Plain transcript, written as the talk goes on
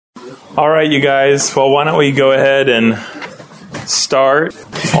All right, you guys. Well, why don't we go ahead and start?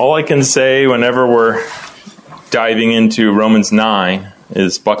 All I can say whenever we're diving into Romans 9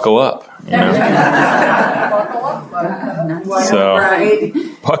 is buckle up. You know? So,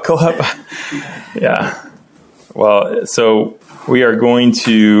 buckle up. Yeah. Well, so we are going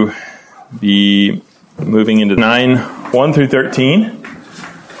to be moving into 9, 1 through 13.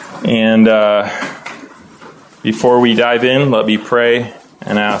 And before we dive in, let me pray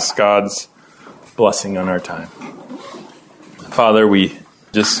and ask God's blessing on our time. Father, we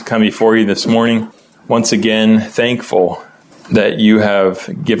just come before you this morning, once again, thankful that you have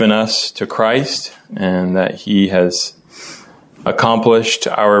given us to Christ and that he has accomplished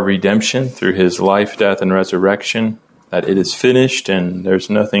our redemption through his life, death, and resurrection, that it is finished and there's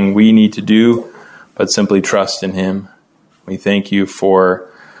nothing we need to do but simply trust in him. We thank you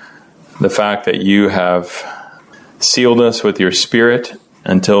for the fact that you have sealed us with your Spirit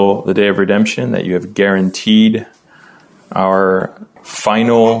until the day of redemption, that you have guaranteed our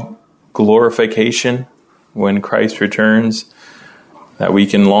final glorification when Christ returns, that we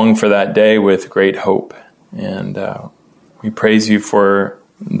can long for that day with great hope. And we praise you for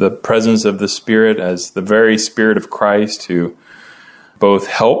the presence of the Spirit as the very Spirit of Christ who both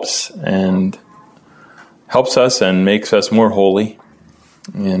helps us and makes us more holy.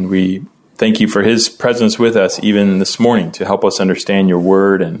 And we thank you for his presence with us even this morning to help us understand your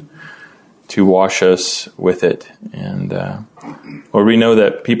word and to wash us with it. And Lord, we know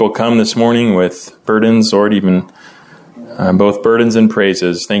that people come this morning with burdens, Lord, even both burdens and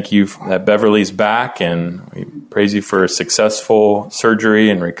praises. Thank you that Beverly's back, and we praise you for a successful surgery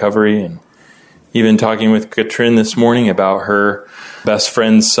and recovery. And even talking with Katrin this morning about her best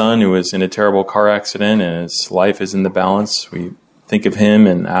friend's son who was in a terrible car accident and his life is in the balance. We think of him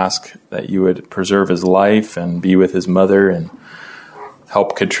and ask that you would preserve his life and be with his mother and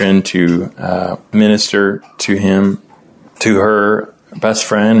help Katrin to minister to him, to her best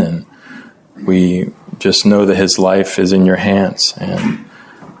friend. And we just know that his life is in your hands. And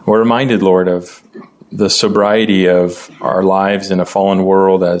we're reminded, Lord, of the sobriety of our lives in a fallen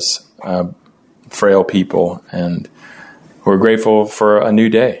world as frail people. And we're grateful for a new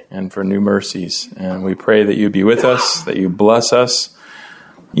day and for new mercies. And we pray that you be with us, that you bless us,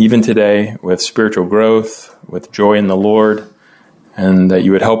 even today, with spiritual growth, with joy in the Lord, and that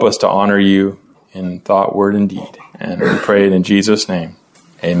you would help us to honor you in thought, word, and deed. And we pray it in Jesus' name.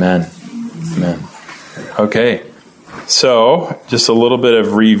 Amen. Amen. Okay. So, just a little bit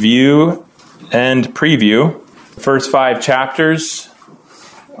of review and preview. The first 5 chapters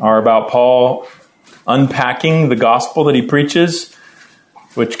are about Paul unpacking the gospel that he preaches,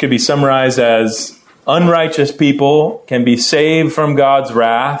 which could be summarized as unrighteous people can be saved from God's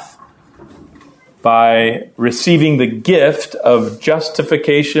wrath by receiving the gift of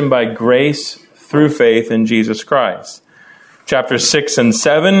justification by grace through faith in Jesus Christ. Chapters 6 and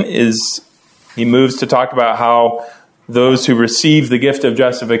 7 he moves to talk about how those who receive the gift of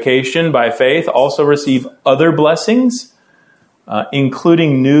justification by faith also receive other blessings,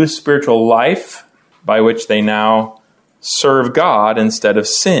 including new spiritual life, by which they now serve God instead of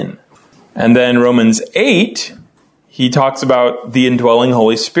sin. And then Romans 8, he talks about the indwelling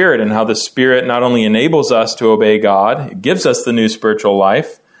Holy Spirit and how the Spirit not only enables us to obey God, it gives us the new spiritual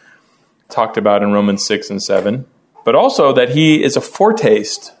life, talked about in Romans 6 and 7, but also that he is a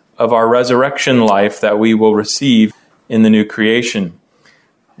foretaste of our resurrection life that we will receive in the new creation.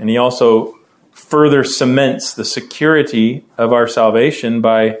 And he also further cements the security of our salvation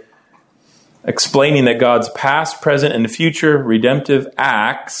by explaining that God's past, present, and future redemptive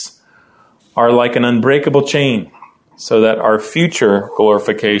acts are like an unbreakable chain, so that our future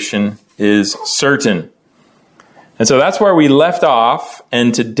glorification is certain. And so that's where we left off,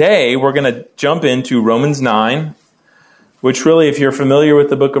 and today we're going to jump into Romans 9, which really, if you're familiar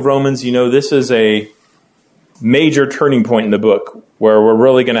with the book of Romans, you know this is a major turning point in the book, where we're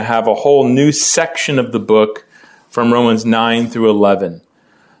really going to have a whole new section of the book from Romans 9 through 11.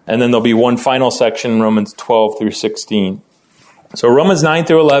 And then there'll be one final section, Romans 12 through 16. So Romans 9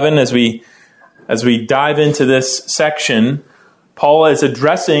 through 11, as we dive into this section, Paul is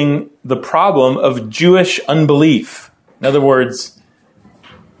addressing the problem of Jewish unbelief. In other words,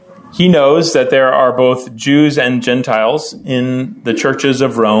 he knows that there are both Jews and Gentiles in the churches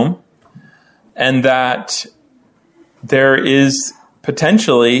of Rome, and that there is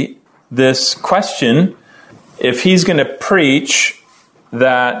potentially this question, if he's going to preach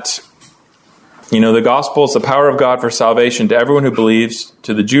that, the gospel is the power of God for salvation to everyone who believes,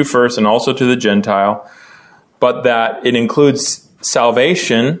 to the Jew first and also to the Gentile, but that it includes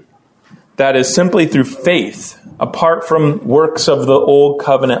salvation that is simply through faith, apart from works of the old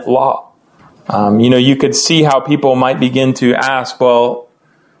covenant law. You could see how people might begin to ask, well,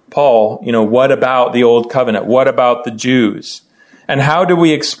 Paul, what about the old covenant? What about the Jews? And how do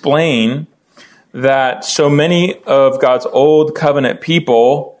we explain that so many of God's old covenant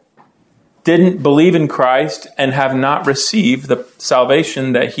people didn't believe in Christ and have not received the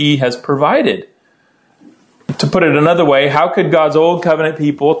salvation that he has provided? To put it another way, how could God's old covenant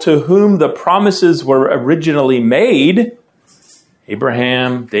people, to whom the promises were originally made,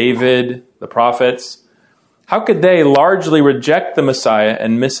 Abraham, David, the prophets, how could they largely reject the Messiah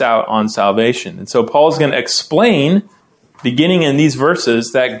and miss out on salvation? And so Paul's going to explain, beginning in these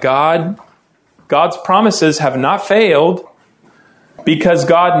verses, that God's promises have not failed because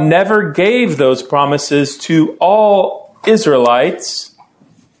God never gave those promises to all Israelites,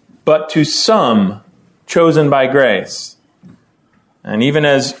 but to some chosen by grace. And even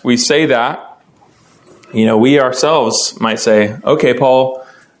as we say that, we ourselves might say, okay, Paul,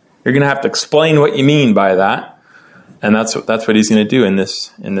 you're going to have to explain what you mean by that. And that's what he's going to do in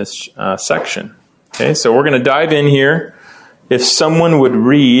this section. Okay, so we're going to dive in here. If someone would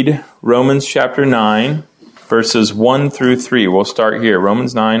read Romans chapter 9, verses 1 through 3. We'll start here.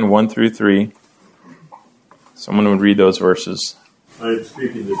 Romans 9, 1 through 3. Someone would read those verses. I am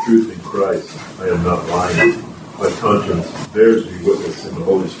speaking the truth in Christ. I am not lying. My conscience bears me witness in the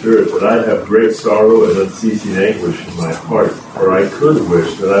Holy Spirit that I have great sorrow and unceasing anguish in my heart. For I could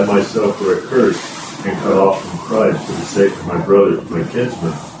wish that I myself were accursed and cut off from Christ for the sake of my brothers, my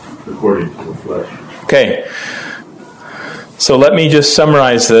kinsmen, according to the flesh. Okay, so let me just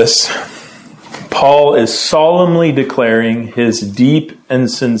summarize this. Paul is solemnly declaring his deep and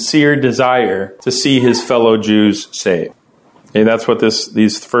sincere desire to see his fellow Jews saved. Okay, that's what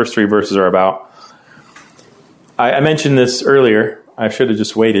these first three verses are about. I mentioned this earlier. I should have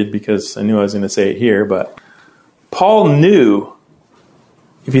just waited because I knew I was going to say it here. But Paul knew,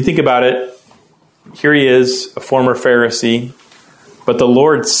 if you think about it, here he is, a former Pharisee, but the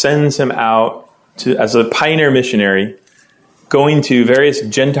Lord sends him out as a pioneer missionary, going to various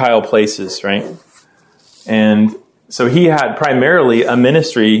Gentile places, right? And so he had primarily a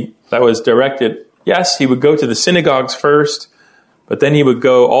ministry that was directed, yes, he would go to the synagogues first, but then he would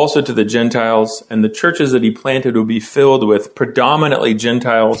go also to the Gentiles, and the churches that he planted would be filled with predominantly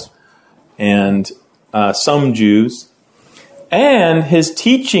Gentiles and some Jews. And his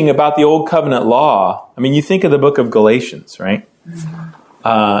teaching about the Old Covenant law, you think of the book of Galatians, right?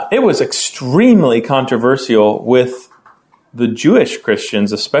 It was extremely controversial with the Jewish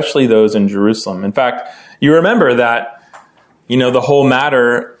Christians, especially those in Jerusalem. In fact, you remember that, the whole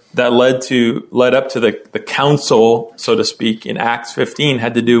matter that led up to the council, so to speak, in Acts 15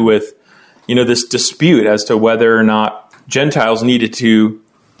 had to do with, this dispute as to whether or not Gentiles needed to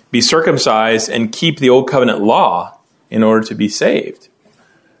be circumcised and keep the Old Covenant law in order to be saved.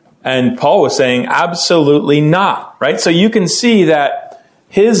 And Paul was saying, absolutely not, right? So you can see that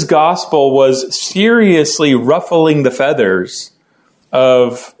his gospel was seriously ruffling the feathers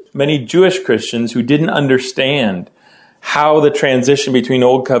of many Jewish Christians who didn't understand how the transition between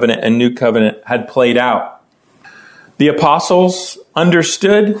Old Covenant and New Covenant had played out. The apostles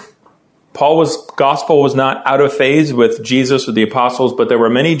understood. Paul's gospel was not out of phase with Jesus or the apostles, but there were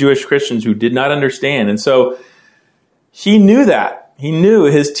many Jewish Christians who did not understand. And so he knew that. He knew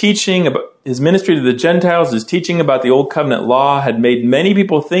his teaching about his ministry to the Gentiles, his teaching about the Old Covenant law had made many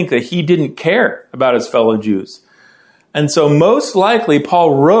people think that he didn't care about his fellow Jews. And so most likely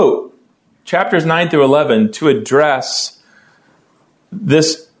Paul wrote chapters 9 through 11 to address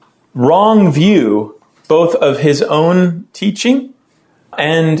this wrong view, both of his own teaching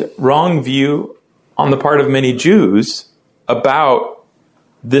and wrong view on the part of many Jews about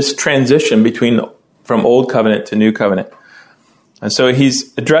this transition from Old Covenant to New Covenant. And so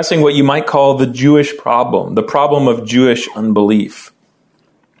he's addressing what you might call the Jewish problem, the problem of Jewish unbelief.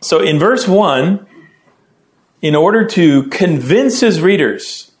 So in verse 1, in order to convince his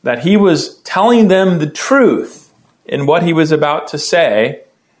readers that he was telling them the truth in what he was about to say,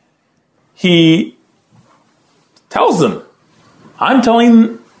 he tells them, I'm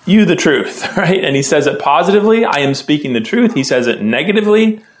telling you the truth, right? And he says it positively, I am speaking the truth. He says it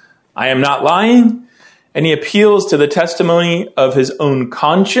negatively, I am not lying. And he appeals to the testimony of his own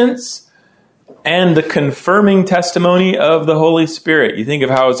conscience and the confirming testimony of the Holy Spirit. You think of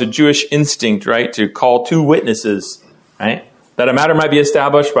how it's a Jewish instinct, right, to call two witnesses, right? That a matter might be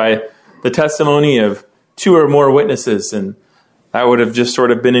established by the testimony of two or more witnesses. And that would have just sort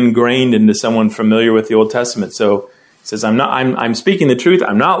of been ingrained into someone familiar with the Old Testament. So he says, I'm speaking the truth.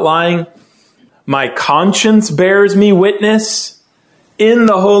 I'm not lying. My conscience bears me witness in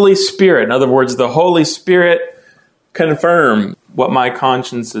the Holy Spirit. In other words, the Holy Spirit confirm what my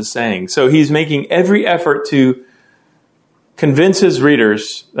conscience is saying. So he's making every effort to convince his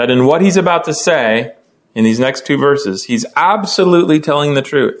readers that in what he's about to say in these next two verses, he's absolutely telling the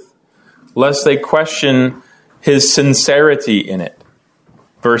truth, lest they question his sincerity in it.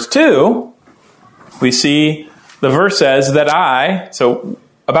 Verse 2, we see the verse says that so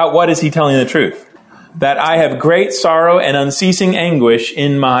about what is he telling the truth? That I have great sorrow and unceasing anguish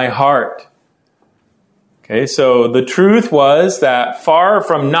in my heart. Okay, so the truth was that far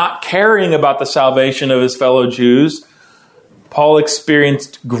from not caring about the salvation of his fellow Jews, Paul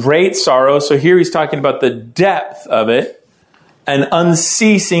experienced great sorrow. So here he's talking about the depth of it, and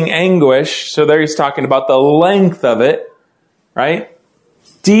unceasing anguish. So there he's talking about the length of it, right?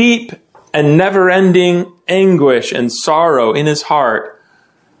 Deep and never-ending anguish and sorrow in his heart.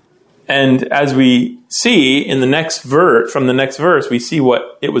 And as we see in the next verse, from the next verse, we see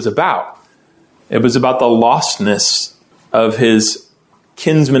what it was about. It was about the lostness of his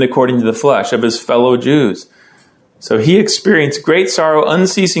kinsmen according to the flesh, of his fellow Jews. So he experienced great sorrow,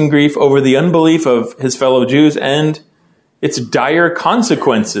 unceasing grief over the unbelief of his fellow Jews and its dire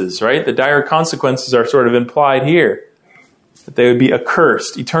consequences, right? The dire consequences are sort of implied here, that they would be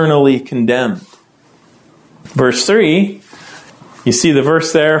accursed, eternally condemned. Verse 3, you see the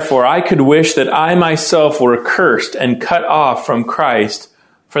verse there, for I could wish that I myself were accursed and cut off from Christ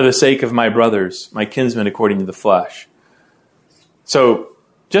for the sake of my brothers, my kinsmen according to the flesh. So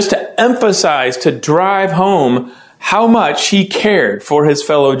just to emphasize, to drive home how much he cared for his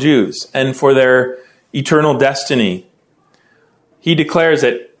fellow Jews and for their eternal destiny, he declares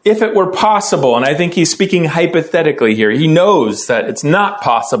that if it were possible, and I think he's speaking hypothetically here, he knows that it's not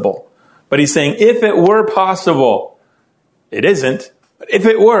possible, but he's saying if it were possible, it isn't, but if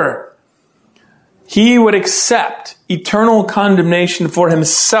it were, he would accept eternal condemnation for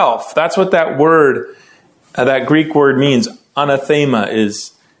himself. That's what that word, that Greek word means. Anathema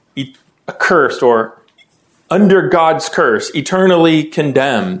is accursed or under God's curse, eternally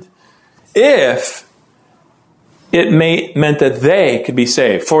condemned. If it meant that they could be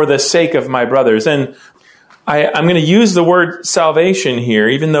saved for the sake of my brothers. And I'm going to use the word salvation here,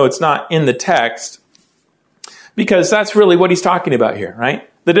 even though it's not in the text, because that's really what he's talking about here, right?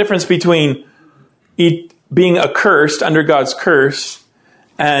 The difference between being accursed under God's curse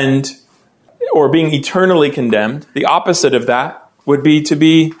or being eternally condemned, the opposite of that would be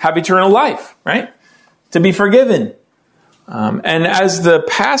to have eternal life, right? To be forgiven. And as the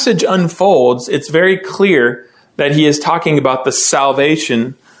passage unfolds, it's very clear that he is talking about the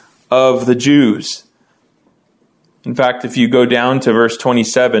salvation of the Jews. In fact, if you go down to verse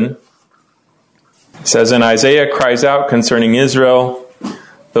 27, it says, and Isaiah cries out concerning Israel,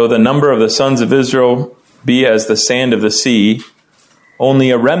 though the number of the sons of Israel be as the sand of the sea,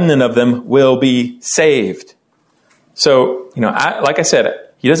 only a remnant of them will be saved. So, like I said,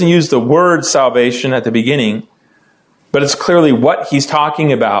 he doesn't use the word salvation at the beginning, but it's clearly what he's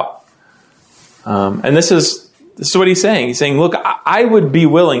talking about. And this is what he's saying. He's saying, look, I would be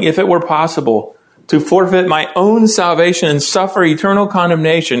willing, if it were possible, to forfeit my own salvation and suffer eternal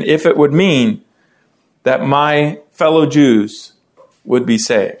condemnation if it would mean that my fellow Jews would be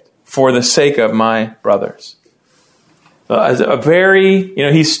saved for the sake of my brothers. So as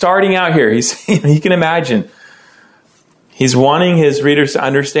he's starting out here. You can imagine. He's wanting his readers to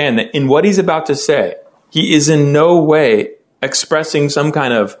understand that in what he's about to say, he is in no way expressing some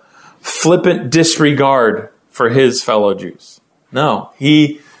kind of flippant disregard for his fellow Jews. No,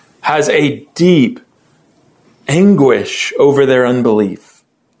 he has a deep anguish over their unbelief,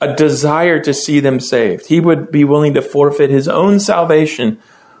 a desire to see them saved. He would be willing to forfeit his own salvation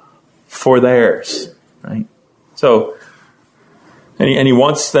for theirs, right? So, and he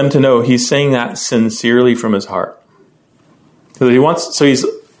wants them to know he's saying that sincerely from his heart. So he's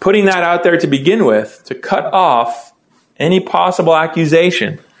putting that out there to begin with, to cut off any possible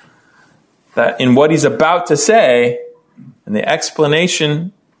accusation that in what he's about to say and the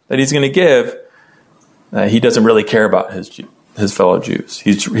explanation that he's going to give, he doesn't really care about his fellow Jews.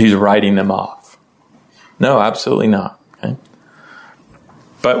 He's writing them off. No, absolutely not. Okay?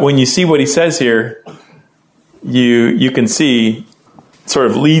 But when you see what he says here, you can see it sort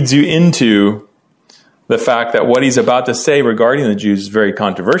of leads you into the fact that what he's about to say regarding the Jews is very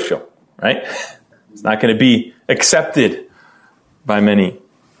controversial, right? It's not going to be accepted by many.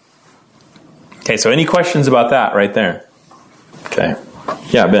 Okay, so any questions about that right there? Okay.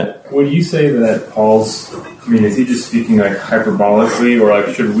 Yeah, Ben. Would you say that is he just speaking like hyperbolically,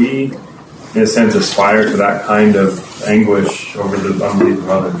 or should we, in a sense, aspire to that kind of anguish over the unbelief of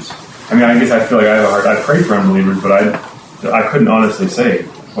others? I guess I feel like I pray for unbelievers, but I couldn't honestly say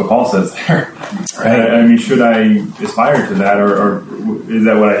what Paul says there. Right. I mean, should I aspire to that, or is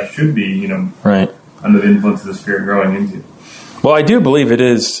that what I should be, right, under the influence of the Spirit growing into? Well, I do believe it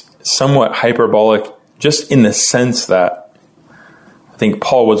is somewhat hyperbolic, just in the sense that I think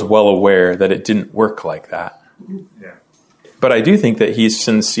Paul was well aware that it didn't work like that. Yeah. But I do think that he's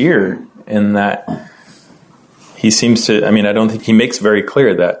sincere in that he seems to, I don't think he makes very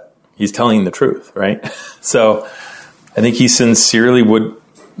clear that he's telling the truth, right? So I think he sincerely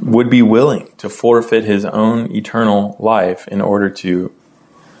would be willing to forfeit his own eternal life in order to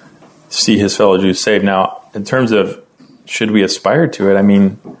see his fellow Jews saved. Now, in terms of should we aspire to it,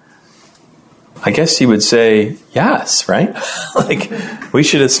 I guess he would say yes, right? Like, we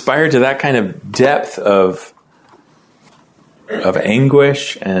should aspire to that kind of depth of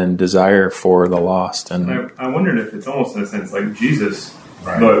anguish and desire for the lost. And I wondered if it's almost in a sense like Jesus,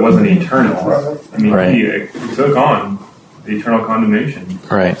 though it wasn't eternal. He took on the eternal condemnation,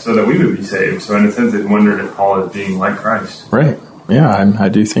 right, so that we would be saved. So in a sense, I wondered if Paul is being like Christ. Right. Yeah, I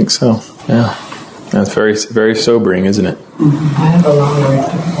do think so. Yeah, that's very, very sobering, isn't it? I have a long way to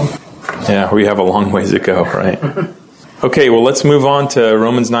go. Yeah, we have a long ways to go, right? Okay, well, let's move on to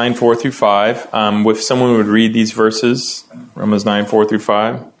Romans 9, 4 through 5. If someone would read these verses, Romans 9, 4 through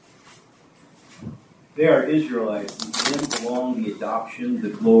 5. They are Israelites. To them belong the adoption, the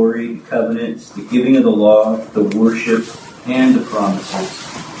glory, the covenants, the giving of the law, the worship, and the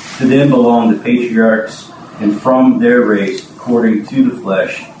promises. To them belong the patriarchs, and from their race, according to the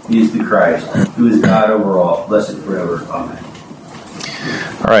flesh, is the Christ, who is God over all, blessed forever. Amen.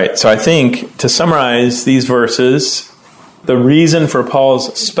 All right, so I think to summarize these verses, the reason for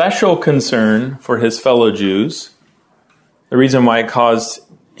Paul's special concern for his fellow Jews, the reason why it caused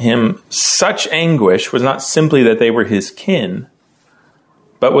him such anguish was not simply that they were his kin,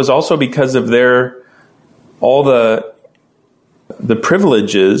 but was also because of all the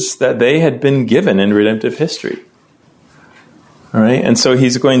privileges that they had been given in redemptive history. All right, and so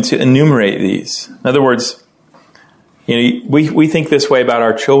he's going to enumerate these. In other words, we think this way about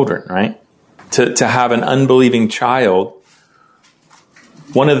our children, right? To have an unbelieving child,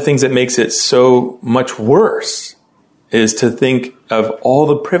 one of the things that makes it so much worse is to think of all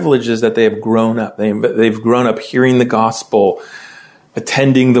the privileges that they have grown up. They've grown up hearing the gospel,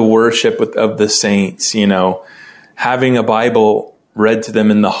 attending the worship of the saints, having a Bible read to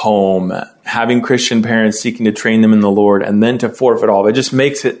them in the home, having Christian parents seeking to train them in the Lord, and then to forfeit all of it just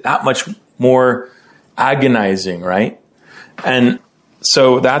makes it that much more agonizing, right? And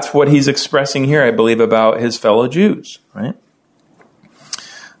so that's what he's expressing here, I believe, about his fellow Jews, right?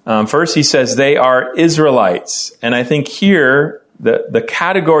 First, he says they are Israelites. And I think here, the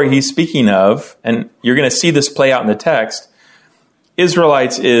category he's speaking of, and you're going to see this play out in the text,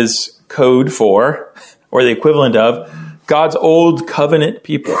 Israelites is code for, or the equivalent of, God's old covenant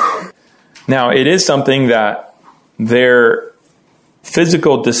people. Now, it is something that their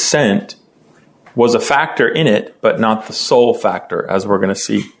physical descent was a factor in it, but not the sole factor, as we're going to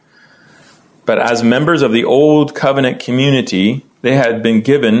see. But as members of the old covenant community, they had been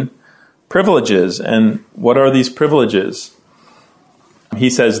given privileges. And what are these privileges? He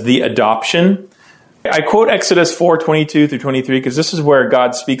says, the adoption. I quote Exodus 4:22 through 23, because this is where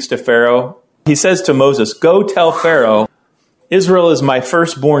God speaks to Pharaoh. He says to Moses, "Go tell Pharaoh, Israel is my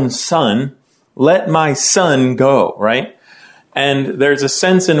firstborn son. Let my son go," right? And there's a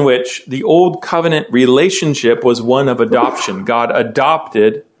sense in which the old covenant relationship was one of adoption. God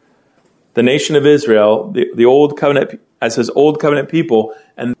adopted the nation of Israel, the old covenant, as his old covenant people,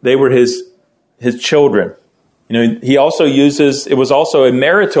 and they were his children. He also uses, it was also a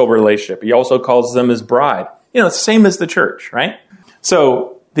marital relationship. He also calls them his bride. It's the same as the church, right?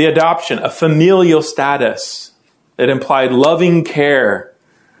 So the adoption, a familial status that implied loving care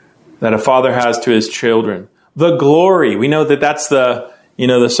that a father has to his children. The glory, we know that that's the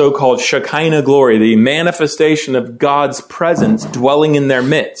so-called Shekinah glory, the manifestation of God's presence dwelling in their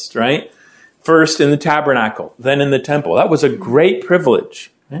midst, right? First in the tabernacle, then in the temple. That was a great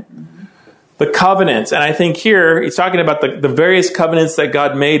privilege. Right? The covenants, and I think here he's talking about the various covenants that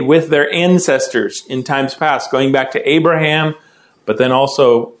God made with their ancestors in times past, going back to Abraham, but then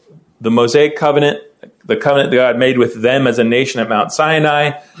also the Mosaic covenant, the covenant that God made with them as a nation at Mount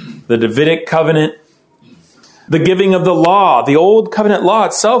Sinai, the Davidic covenant, the giving of the law. The old covenant law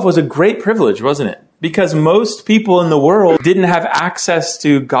itself was a great privilege, wasn't it? Because most people in the world didn't have access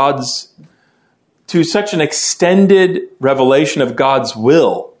to such an extended revelation of God's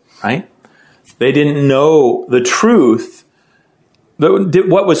will, right? They didn't know the truth,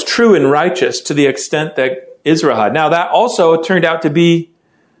 what was true and righteous to the extent that Israel had. Now, that also turned out to be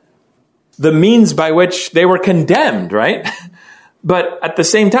the means by which they were condemned, right? But at the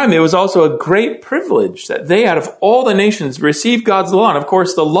same time, it was also a great privilege that they, out of all the nations, received God's law. And of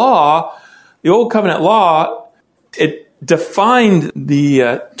course, the law, the Old Covenant law, it defined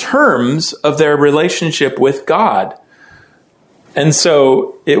the terms of their relationship with God. And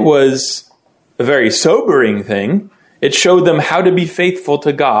so it was a very sobering thing. It showed them how to be faithful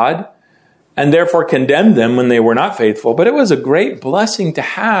to God and therefore condemned them when they were not faithful. But it was a great blessing to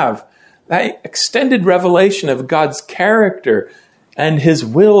have that extended revelation of God's character and his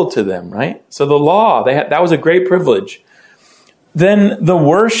will to them, right? So the law, that was a great privilege. Then the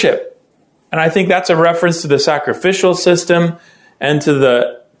worship. And I think that's a reference to the sacrificial system and to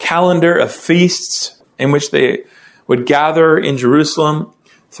the calendar of feasts in which they would gather in Jerusalem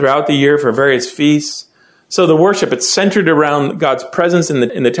throughout the year for various feasts. So the worship, it's centered around God's presence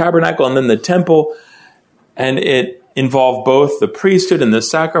in the tabernacle and then the temple. And it involved both the priesthood and the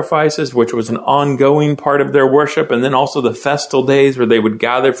sacrifices, which was an ongoing part of their worship, and then also the festal days where they would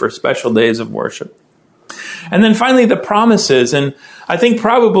gather for special days of worship. And then finally, the promises. And I think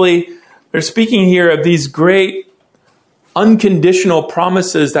probably they're speaking here of these great unconditional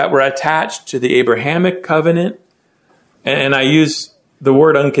promises that were attached to the Abrahamic covenant. And I use the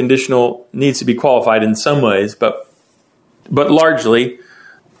word unconditional, needs to be qualified in some ways, but largely,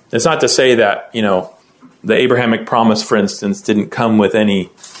 it's not to say that, the Abrahamic promise, for instance, didn't come with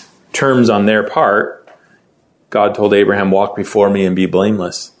any terms on their part. God told Abraham, walk before me and be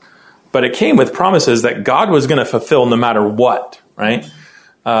blameless. But it came with promises that God was going to fulfill no matter what, right?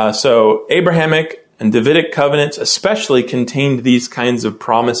 So Abrahamic and Davidic covenants especially contained these kinds of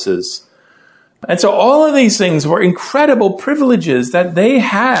promises. And so all of these things were incredible privileges that they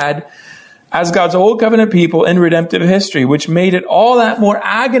had as God's Old Covenant people in redemptive history, which made it all that more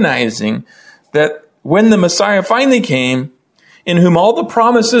agonizing that when the Messiah finally came, in whom all the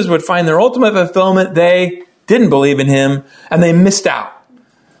promises would find their ultimate fulfillment, they didn't believe in him, and they missed out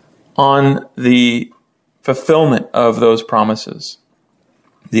on the fulfillment of those promises,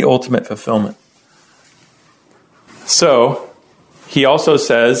 the ultimate fulfillment. So, he also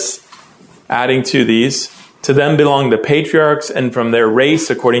says, adding to these, to them belong the patriarchs, and from their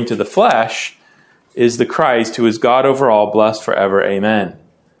race, according to the flesh, is the Christ, who is God over all, blessed forever. Amen.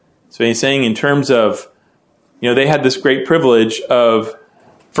 So he's saying in terms of, they had this great privilege of,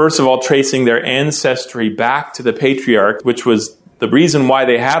 first of all, tracing their ancestry back to the patriarch, which was the reason why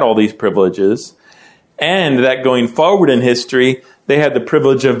they had all these privileges, and that going forward in history, they had the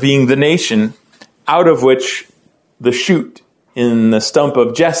privilege of being the nation out of which the shoot in the stump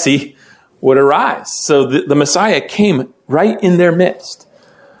of Jesse would arise. So the Messiah came right in their midst.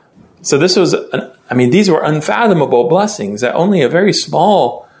 So this was, these were unfathomable blessings that only a very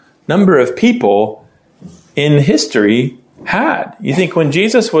small number of people in history had. You think when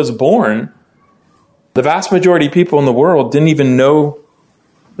Jesus was born, the vast majority of people in the world didn't even know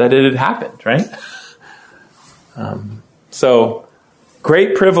that it had happened, right? So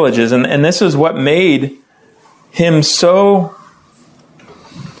great privileges. And this is what made him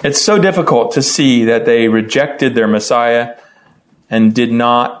it's so difficult to see that they rejected their Messiah and did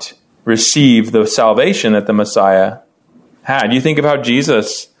not receive the salvation that the Messiah had. You think of how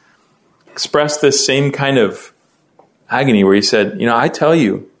Jesus expressed this same kind of agony where he said, I tell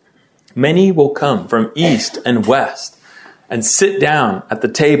you, many will come from east and west and sit down at the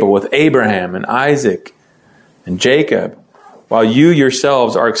table with Abraham and Isaac and Jacob, while you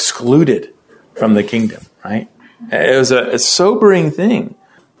yourselves are excluded from the kingdom, right? It was a sobering thing.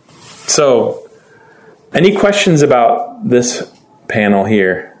 So, any questions about this panel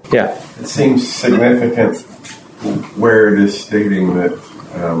here? Yeah. It seems significant where it is stating that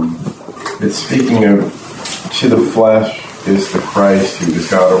it's speaking of to the flesh is the Christ who is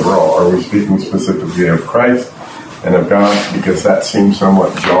God over all. Are we speaking specifically of Christ and of God? Because that seems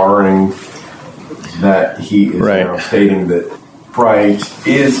somewhat jarring that he is now stating that Christ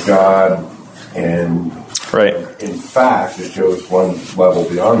is God, and in fact it goes one level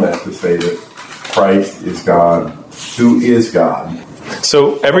beyond that to say that Christ is God who is God.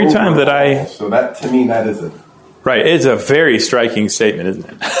 So every time that So that, to me, that is it's a very striking statement, isn't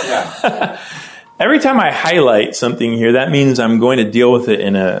it? Yeah. Every time I highlight something here, that means I'm going to deal with it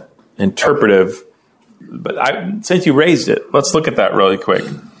in a interpretive. But since you raised it, let's look at that really quick.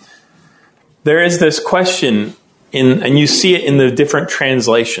 There is this question and you see it in the different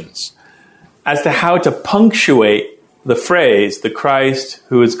translations, as to how to punctuate the phrase, the Christ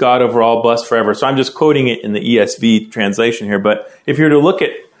who is God over all, blessed forever. So I'm just quoting it in the ESV translation here. But if you were to look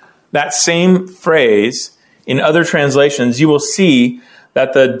at that same phrase in other translations, you will see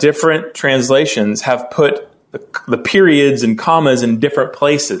that the different translations have put the periods and commas in different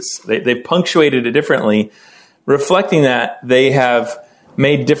places. They've punctuated it differently, reflecting that they have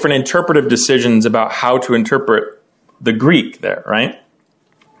made different interpretive decisions about how to interpret the Greek there, right?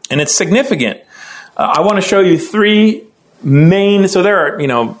 And it's significant. I want to show you three main, so there are,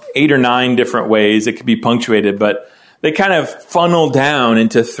 8 or 9 different ways it could be punctuated, but they kind of funnel down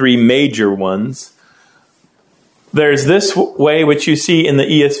into 3 major ones. There's this way, which you see in the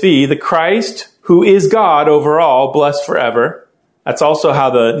ESV, the Christ, who is God over all, blessed forever. That's also how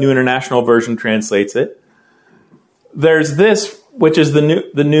the New International Version translates it. There's this, which is the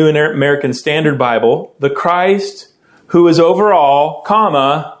New American Standard Bible, the Christ, who is over all,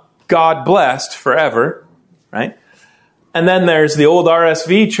 comma, God blessed forever, right? And then there's the old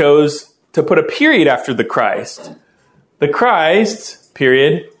RSV chose to put a period after the Christ. The Christ,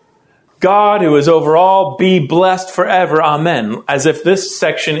 period, God who is over all, be blessed forever, amen. As if this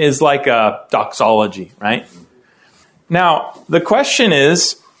section is like a doxology, right? Now, the question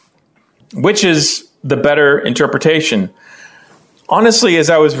is, which is the better interpretation? Honestly, as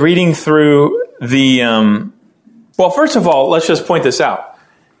I was reading through well, first of all, let's just point this out.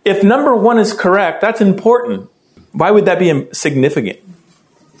 If number 1 is correct, that's important. Why would that be significant?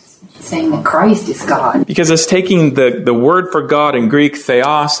 Saying that Christ is God. Because it's taking the word for God in Greek,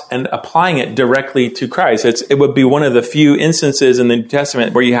 theos, and applying it directly to Christ. It would be one of the few instances in the New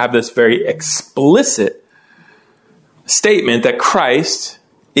Testament where you have this very explicit statement that Christ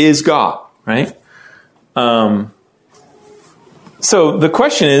is God, right? So the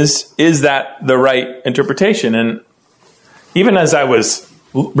question is that the right interpretation? And even as I was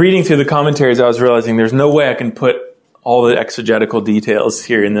reading through the commentaries, I was realizing there's no way I can put all the exegetical details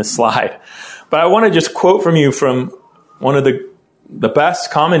here in this slide. But I want to just quote from you from one of the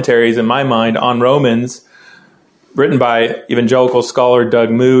best commentaries in my mind on Romans, written by evangelical scholar Doug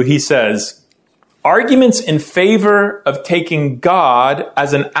Moo. He says, arguments in favor of taking God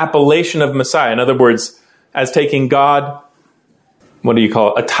as an appellation of Messiah. In other words, as taking God, what do you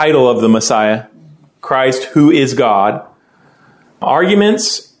call it? A title of the Messiah, Christ, who is God.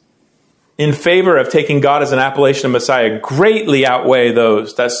 Arguments in favor of taking God as an appellation of Messiah greatly outweigh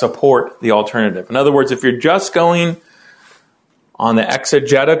those that support the alternative. In other words, if you're just going on the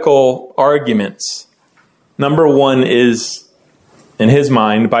exegetical arguments, number 1 is, in his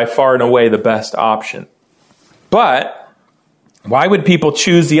mind, by far and away the best option. But why would people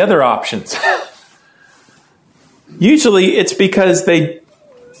choose the other options? Usually it's because the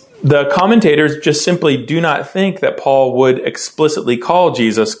commentators just simply do not think that Paul would explicitly call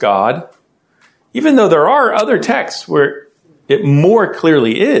Jesus God, even though there are other texts where it more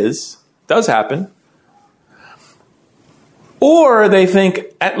clearly does happen. Or they think,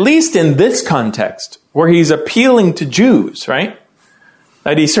 at least in this context, where he's appealing to Jews, right?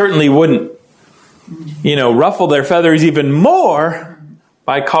 That he certainly wouldn't, ruffle their feathers even more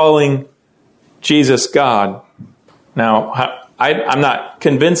by calling Jesus God. Now, I'm not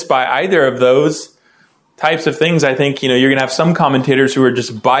convinced by either of those types of things. I think, you're going to have some commentators who are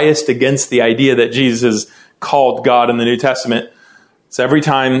just biased against the idea that Jesus is called God in the New Testament. So every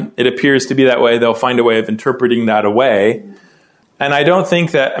time it appears to be that way, they'll find a way of interpreting that away. And I don't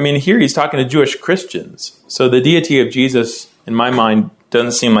think that, here he's talking to Jewish Christians. So the deity of Jesus, in my mind,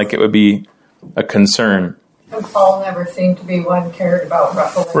 doesn't seem like it would be a concern. And Paul never seemed to be one cared about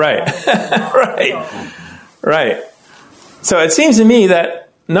ruffling. Right. Right. So it seems to me that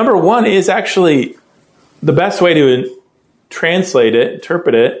number 1 is actually the best way to translate it,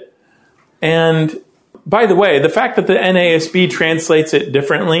 interpret it. And by the way, the fact that the NASB translates it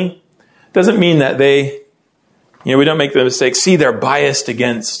differently doesn't mean that we don't make the mistake. See, they're biased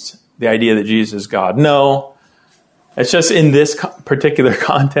against the idea that Jesus is God. No, it's just in this particular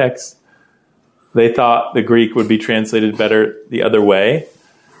context, they thought the Greek would be translated better the other way.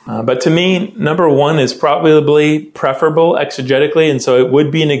 But to me, number 1 is probably preferable exegetically, and so it would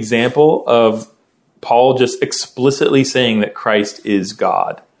be an example of Paul just explicitly saying that Christ is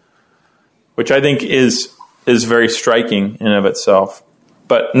God, which I think is very striking in and of itself,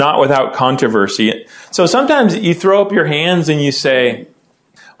 but not without controversy. So sometimes you throw up your hands and you say,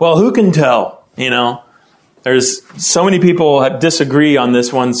 well, who can tell? There's so many people that disagree on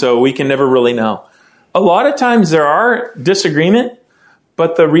this one, so we can never really know. A lot of times there are disagreement,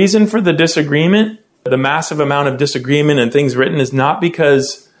 but the reason for the disagreement, the massive amount of disagreement and things written, is not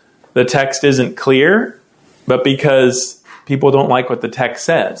because the text isn't clear, but because people don't like what the text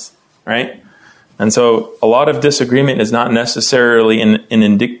says, right? And so a lot of disagreement is not necessarily an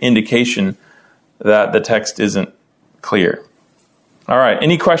indication that the text isn't clear. All right,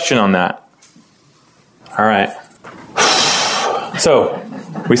 any question on that? All right. So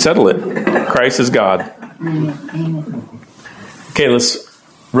we settle it. Christ is God. Amen. Okay,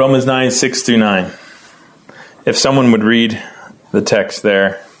 Romans 9, 6 through 9. If someone would read the text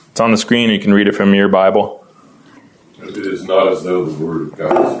there, it's on the screen, you can read it from your Bible. It is not as though the word of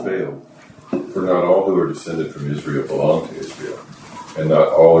God has failed, for not all who are descended from Israel belong to Israel, and not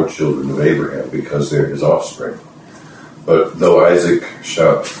all are children of Abraham, because they are his offspring. But through Isaac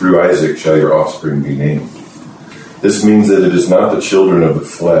shall your offspring be named. This means that it is not the children of the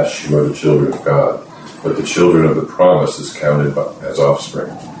flesh who are the children of God, but the children of the promise is counted as offspring.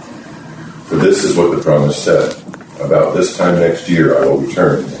 For this is what the promise said: about this time next year I will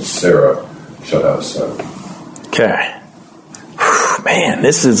return, and Sarah shall have a son. Okay. Man,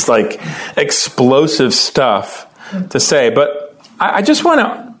 this is like explosive stuff to say, but I just want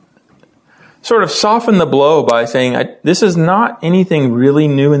to sort of soften the blow by saying this is not anything really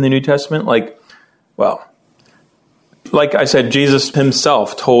new in the New Testament. Like I said, Jesus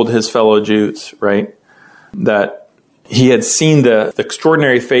himself told his fellow Jews, right, that he had seen the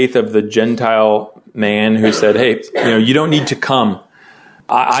extraordinary faith of the Gentile man who said, hey, you don't need to come.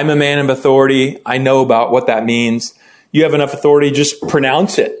 I'm a man of authority. I know about what that means. You have enough authority, just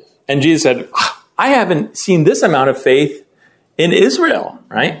pronounce it. And Jesus said, I haven't seen this amount of faith in Israel,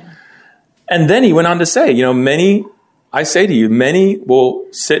 right? And then he went on to say, many will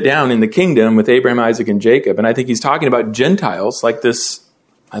sit down in the kingdom with Abraham, Isaac, and Jacob. And I think he's talking about Gentiles like this,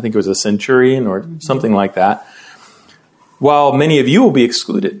 I think it was a centurion or something like that, while many of you will be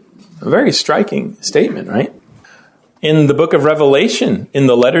excluded. A very striking statement, right? In the book of Revelation, in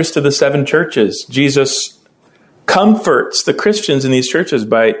the letters to the 7 churches, Jesus comforts the Christians in these churches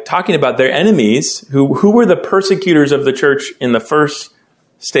by talking about their enemies, who were the persecutors of the church in the first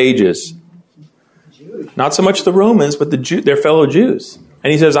stages. Not so much the Romans, but their fellow Jews.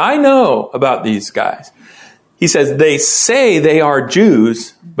 And he says, I know about these guys. He says, they say they are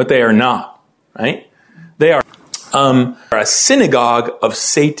Jews, but they are not, right? They are a synagogue of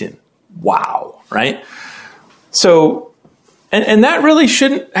Satan. Wow, right? So, and that really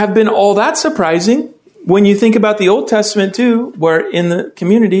shouldn't have been all that surprising when you think about the Old Testament too, where in the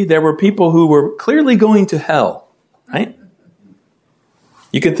community there were people who were clearly going to hell, right?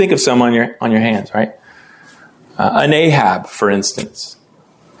 You can think of some on your hands, right? An Ahab, for instance.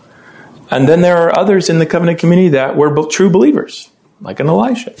 And then there are others in the covenant community that were true believers, like an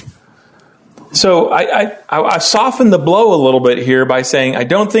Elisha. So I softened the blow a little bit here by saying I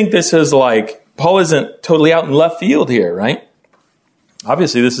don't think this is like, Paul isn't totally out in left field here, right?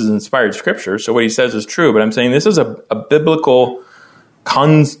 Obviously, this is inspired scripture, so what he says is true, but I'm saying this is a biblical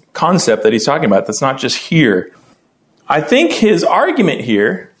concept that he's talking about that's not just here. I think his argument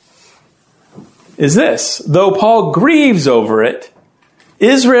here is this: though Paul grieves over it,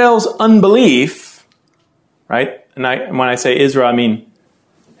 Israel's unbelief, right? And when I say Israel, I mean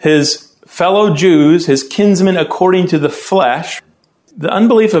his fellow Jews, his kinsmen according to the flesh. The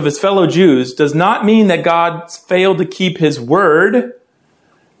unbelief of his fellow Jews does not mean that God failed to keep his word,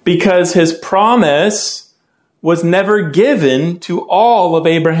 because his promise was never given to all of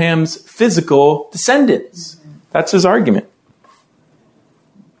Abraham's physical descendants. That's his argument.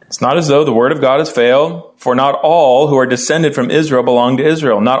 It's not as though the word of God has failed, for not all who are descended from Israel belong to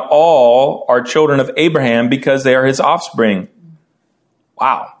Israel. Not all are children of Abraham because they are his offspring.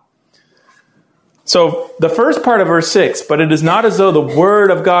 Wow. So the first part of verse 6, but it is not as though the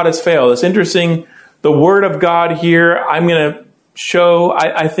word of God has failed. It's interesting. The word of God here, I'm going to show,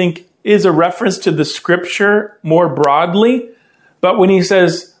 I think, is a reference to the scripture more broadly. But when he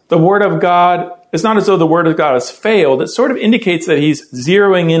says the word of God, it's not as though the word of God has failed. It sort of indicates that he's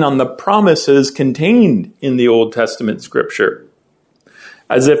zeroing in on the promises contained in the Old Testament scripture,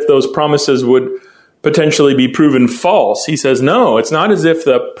 as if those promises would potentially be proven false. He says, no, it's not as if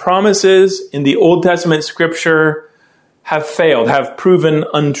the promises in the Old Testament scripture have failed, have proven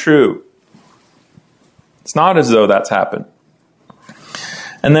untrue. It's not as though that's happened.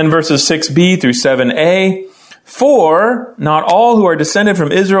 And then verses 6b through 7a, for not all who are descended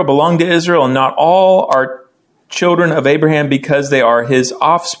from Israel belong to Israel, and not all are children of Abraham because they are his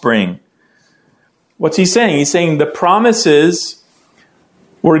offspring. What's he saying? He's saying the promises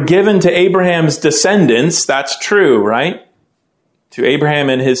were given to Abraham's descendants. That's true, right? To Abraham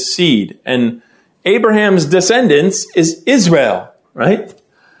and his seed. And Abraham's descendants is Israel, right?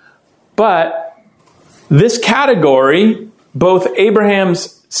 But this category, both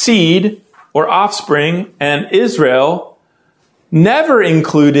Abraham's seed or offspring and Israel, never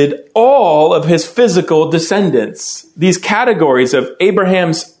included all of his physical descendants. These categories of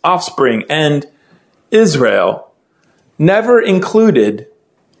Abraham's offspring and Israel never included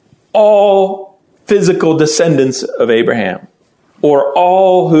all physical descendants of Abraham, or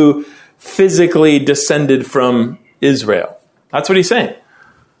all who physically descended from Israel. That's what he's saying.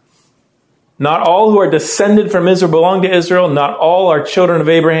 Not all who are descended from Israel belong to Israel. Not all are children of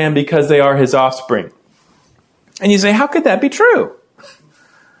Abraham because they are his offspring. And you say, how could that be true?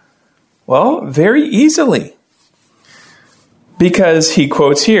 Well, very easily. Because he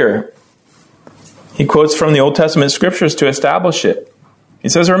quotes here. He quotes from the Old Testament scriptures to establish it. He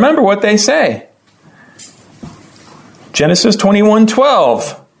says, remember what they say. Genesis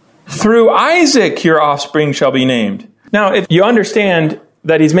 21:12. Through Isaac your offspring shall be named. Now, if you understand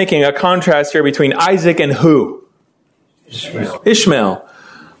that he's making a contrast here between Isaac and who? Ishmael.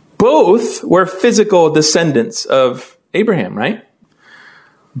 Both were physical descendants of Abraham, right?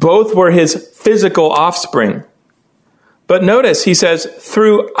 Both were his physical offspring. But notice, he says,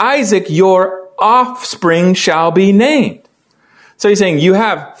 through Isaac your offspring shall be named. So he's saying you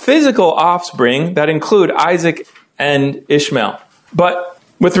have physical offspring that include Isaac and Ishmael. But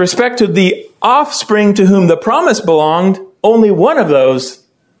with respect to the offspring to whom the promise belonged, only one of those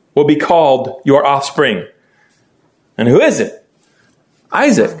will be called your offspring. And who is it?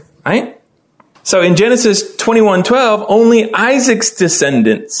 Isaac, right? So in Genesis 21:12, only Isaac's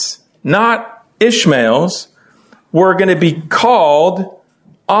descendants, not Ishmael's, were going to be called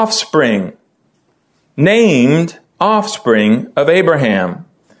offspring, named offspring of Abraham.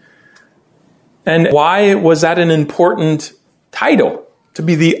 And why was that an important title, to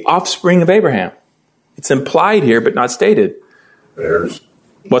be the offspring of Abraham? It's implied here, but not stated. Heirs.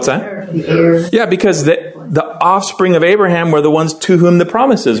 What's that? The heirs. Yeah, because the offspring of Abraham were the ones to whom the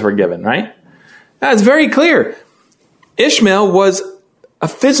promises were given, right? That's very clear. Ishmael was a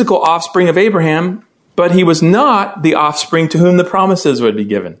physical offspring of Abraham, but he was not the offspring to whom the promises would be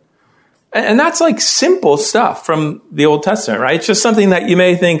given. And that's like simple stuff from the Old Testament, right? It's just something that you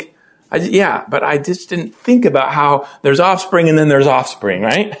may think, but I just didn't think about how there's offspring and then there's offspring,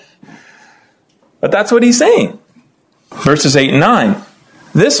 right? But that's what he's saying. Verses 8 and 9.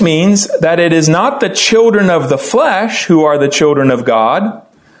 This means that it is not the children of the flesh who are the children of God,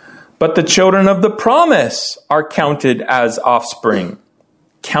 but the children of the promise are counted as offspring.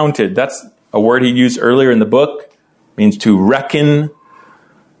 Counted. That's a word he used earlier in the book. It means to reckon,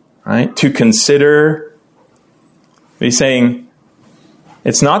 right? To consider. He's saying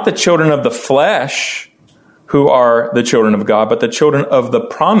it's not the children of the flesh who are the children of God, but the children of the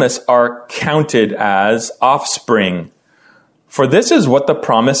promise are counted as offspring. For this is what the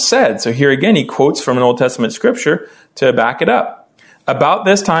promise said. So here again, he quotes from an Old Testament scripture to back it up. About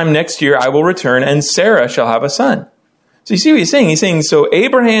this time next year, I will return and Sarah shall have a son. So you see what he's saying? He's saying, so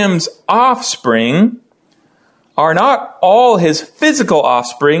Abraham's offspring are not all his physical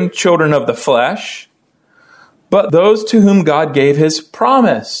offspring, children of the flesh, but those to whom God gave his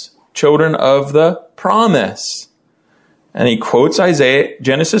promise, children of the promise. And he quotes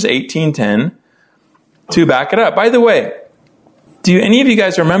Genesis 18:10 to back it up. By the way, do any of you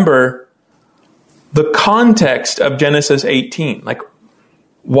guys remember the context of Genesis 18? Like,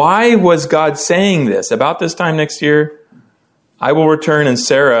 why was God saying this? About this time next year, I will return and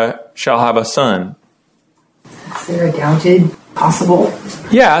Sarah shall have a son. Sarah doubted possible.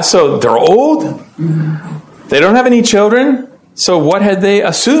 Yeah, so they're old. Mm-hmm. They don't have any children. So what had they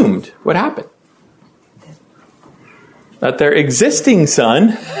assumed? What happened? That their existing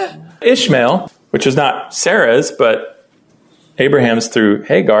son, Ishmael, which was not Sarah's, but Abraham's through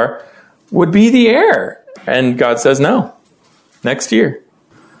Hagar, would be the heir. And God says, no, next year,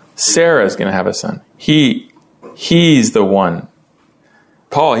 Sarah's going to have a son. He's the one.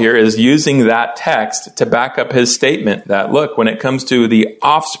 Paul here is using that text to back up his statement that, look, when it comes to the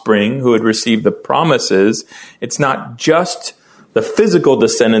offspring who would receive the promises, it's not just the physical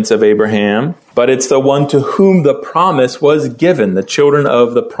descendants of Abraham, but it's the one to whom the promise was given, the children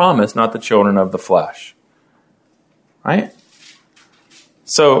of the promise, not the children of the flesh. Right?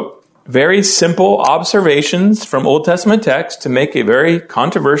 So, very simple observations from Old Testament text to make a very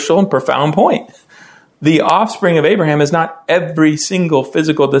controversial and profound point. The offspring of Abraham is not every single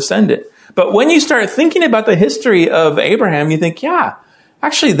physical descendant. But when you start thinking about the history of Abraham, you think, yeah,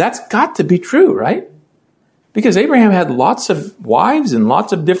 actually that's got to be true, right? Because Abraham had lots of wives and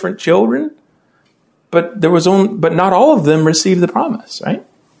lots of different children, but not all of them received the promise, right?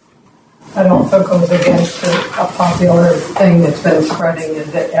 That also goes against a popular thing that's been spreading,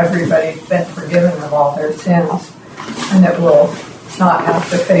 is that everybody's been forgiven of all their sins and that will not have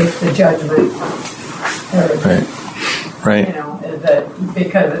to face the judgment. Right. You know, is that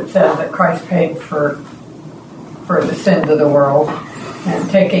because it says that Christ paid for the sins of the world and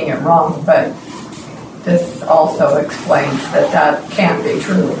taking it wrong, but this also explains that can't be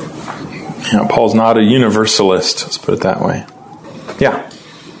true. Yeah, Paul's not a universalist, let's put it that way. Yeah.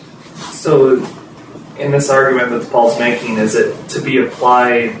 So, in this argument that Paul's making, is it to be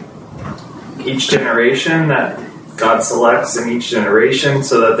applied each generation, that God selects in each generation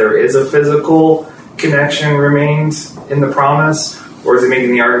so that there is a physical connection remains in the promise? Or is he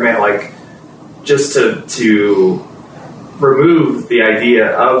making the argument like just to remove the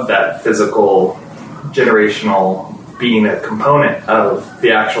idea of that physical generational being a component of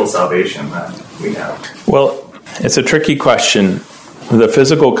the actual salvation that we have? Well, it's a tricky question. The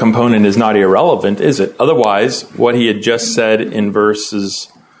physical component is not irrelevant, is it? Otherwise, what he had just said in verses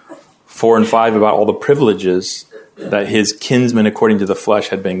 4 and 5 about all the privileges that his kinsmen according to the flesh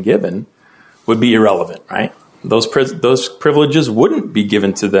had been given would be irrelevant, right? Those privileges wouldn't be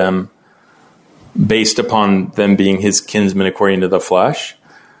given to them based upon them being his kinsmen according to the flesh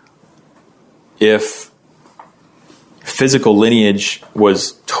if physical lineage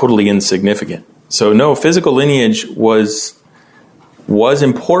was totally insignificant. So no, physical lineage was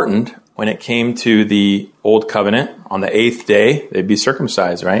important when it came to the Old Covenant. On the 8th day, they'd be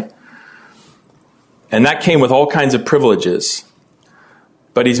circumcised, right? And that came with all kinds of privileges.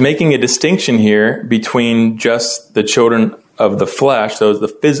 But he's making a distinction here between just the children of the flesh,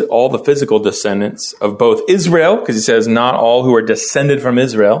 all the physical descendants of both Israel, because he says not all who are descended from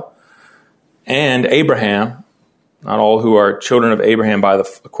Israel, and Abraham, not all who are children of Abraham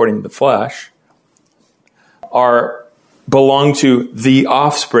according to the flesh, belong to the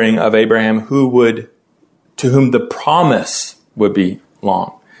offspring of Abraham to whom the promise would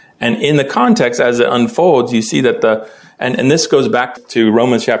belong. And in the context, as it unfolds, you see that and this goes back to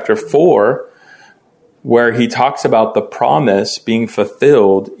Romans chapter 4, where he talks about the promise being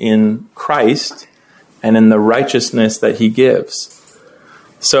fulfilled in Christ and in the righteousness that he gives.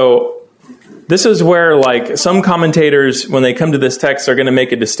 So this is where, like, some commentators, when they come to this text, are going to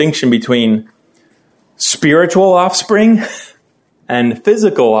make a distinction between spiritual offspring and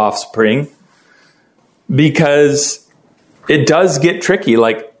physical offspring, because it does get tricky.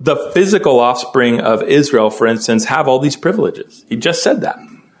 Like, the physical offspring of Israel, for instance, have all these privileges. He just said that.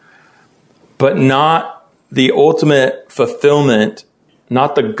 But not the ultimate fulfillment,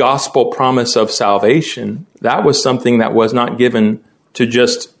 not the gospel promise of salvation. That was something that was not given to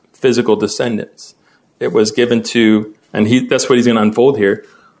just physical descendants. It was given to, and that's what he's going to unfold here,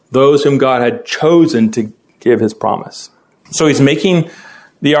 those whom God had chosen to give his promise. So he's making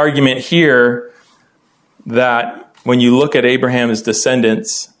the argument here that when you look at Abraham's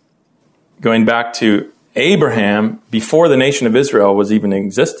descendants, going back to Abraham, before the nation of Israel was even in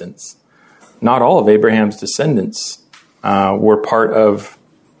existence, not all of Abraham's descendants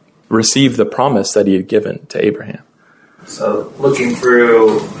received the promise that he had given to Abraham. So looking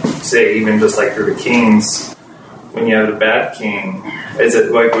through, say, even just like through the kings, when you have a bad king, is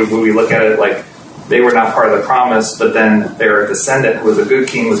it like, would we look at it like they were not part of the promise, but then their descendant, who was a good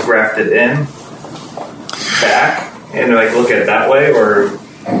king, was grafted in back? And like look at it that way, or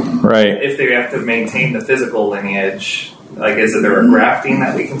right? If they have to maintain the physical lineage, like is there a grafting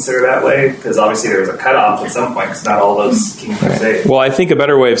that we consider that way? Because obviously there was a cutoff at some point, because not all those kings are saved. Well, I think a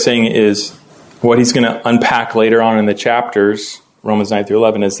better way of saying it is what he's going to unpack later on in the chapters, Romans 9 through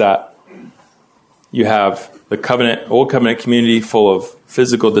 11, is that you have the Old Covenant community full of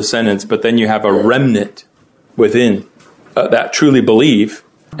physical descendants, but then you have a remnant within that truly believe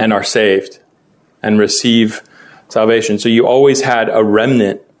and are saved and receive salvation. So you always had a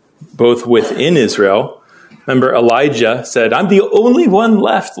remnant both within Israel. Remember, Elijah said, "I'm the only one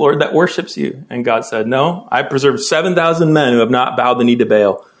left, Lord, that worships you." And God said, "No, I preserved 7,000 men who have not bowed the knee to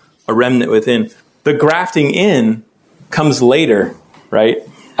Baal," a remnant within. The grafting in comes later, right?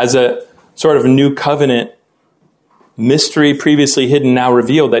 As a sort of new covenant mystery previously hidden, now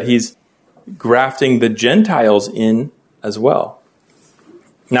revealed, that he's grafting the Gentiles in as well.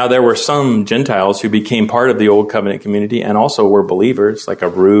 Now, there were some Gentiles who became part of the Old Covenant community and also were believers, like a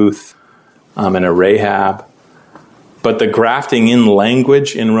Ruth and a Rahab. But the grafting in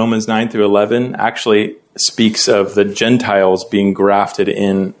language in Romans 9 through 11 actually speaks of the Gentiles being grafted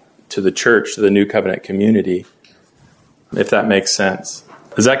in to the church, to the New Covenant community, if that makes sense.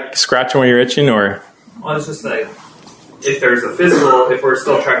 Is that scratching where you're itching, or? Well, it's just like, if we're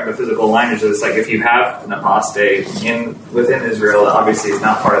still tracking the physical lineage, it's like if you have an apostate within Israel that obviously is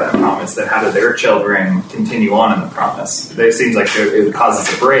not part of that promise, then how do their children continue on in the promise? It seems like it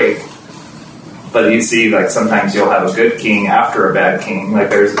causes a break. But you see, like, sometimes you'll have a good king after a bad king. Like,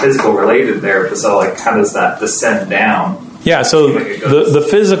 there's physical related there, but so, like, how does that descend down? Yeah, so the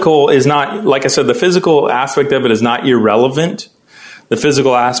physical is not, like I said, the physical aspect of it is not irrelevant. The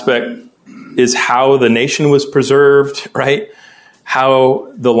physical aspect is how the nation was preserved, right?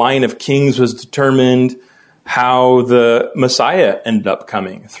 How the line of kings was determined, how the Messiah ended up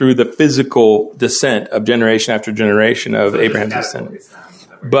coming through the physical descent of generation after generation of Abraham's descendants.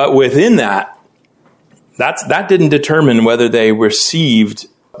 But within that didn't determine whether they received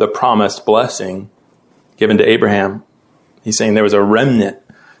the promised blessing given to Abraham. He's saying there was a remnant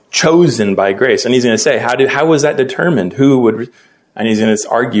chosen by grace. And he's going to say, how was that determined? And he's going to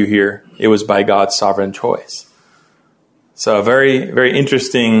argue here, it was by God's sovereign choice. So a very, very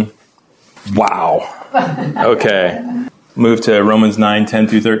interesting, wow. Okay. Move to Romans 9, 10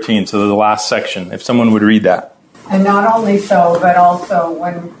 through 13. So the last section, if someone would read that. And not only so, but also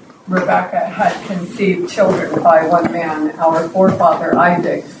when Rebekah had conceived children by one man, our forefather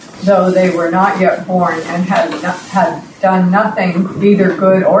Isaac, though they were not yet born and had done nothing, either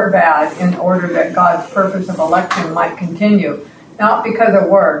good or bad, in order that God's purpose of election might continue, not because of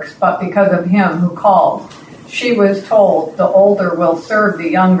works, but because of him who called. She was told, the older will serve the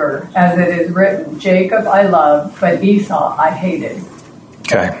younger, as it is written, Jacob I loved, but Esau I hated.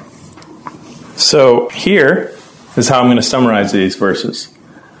 Okay. So here is how I'm going to summarize these verses.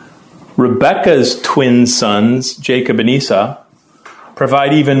 Rebekah's twin sons, Jacob and Esau,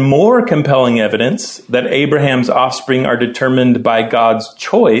 provide even more compelling evidence that Abraham's offspring are determined by God's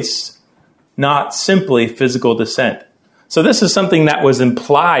choice, not simply physical descent. So this is something that was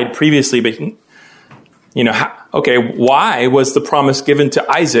implied previously, but why was the promise given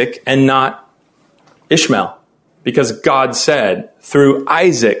to Isaac and not Ishmael? Because God said, through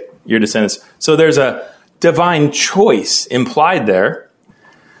Isaac, your descendants. So there's a divine choice implied there.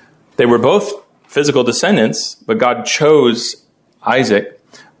 They were both physical descendants, but God chose Isaac.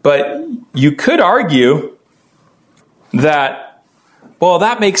 But you could argue that,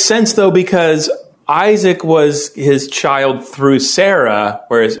 that makes sense though, because Isaac was his child through Sarah,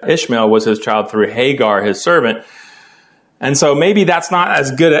 whereas Ishmael was his child through Hagar, his servant. And so maybe that's not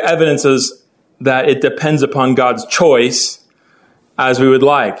as good evidence as that it depends upon God's choice as we would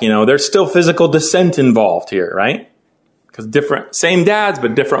like. There's still physical descent involved here, right? Because same dads,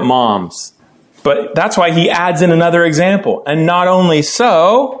 but different moms. But that's why he adds in another example. And not only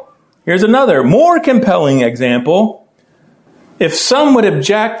so, here's another more compelling example. If some would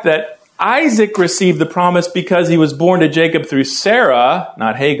object that Isaac received the promise because he was born to Jacob through Sarah,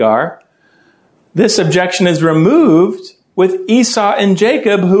 not Hagar, this objection is removed with Esau and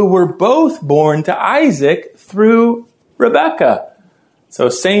Jacob, who were both born to Isaac through Rebekah. So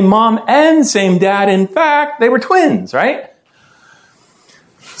same mom and same dad. In fact, they were twins, right?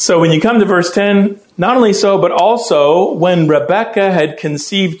 So when you come to verse 10, not only so, but also when Rebekah had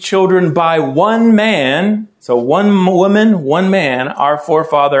conceived children by one man, so one woman, one man, our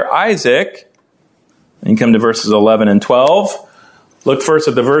forefather Isaac. And you come to verses 11 and 12. Look first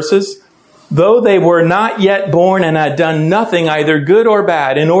at the verses. Though they were not yet born and had done nothing, either good or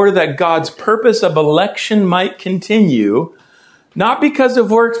bad, in order that God's purpose of election might continue, not because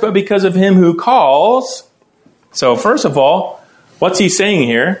of works, but because of him who calls. So first of all, what's he saying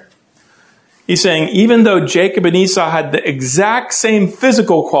here? He's saying, even though Jacob and Esau had the exact same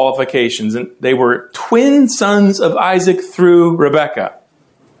physical qualifications, and they were twin sons of Isaac through Rebekah.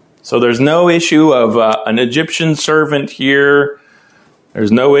 So there's no issue of an Egyptian servant here.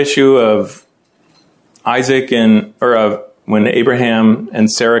 There's no issue of Isaac of when Abraham and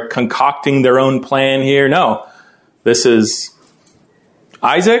Sarah concocting their own plan here. No, this is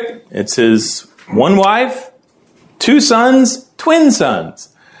Isaac. It's his one wife, two sons, twin sons.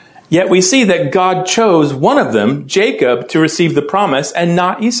 Yet we see that God chose one of them, Jacob, to receive the promise and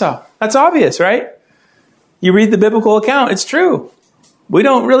not Esau. That's obvious, right? You read the biblical account, it's true. We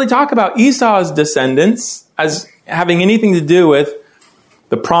don't really talk about Esau's descendants as having anything to do with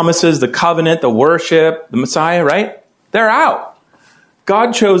the promises, the covenant, the worship, the Messiah, right? They're out.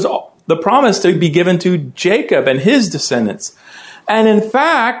 God chose the promise to be given to Jacob and his descendants. And in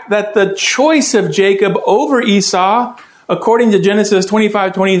fact, that the choice of Jacob over Esau, according to Genesis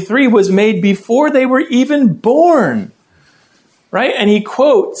 25:23, was made before they were even born. Right? And he's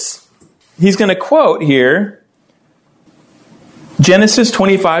going to quote here, Genesis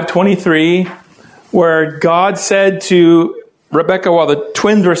 25:23, where God said to Rebekah while the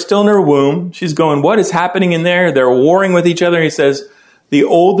twins were still in her womb, she's going, what is happening in there? They're warring with each other. He says, the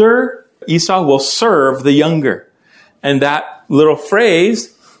older Esau will serve the younger. And that little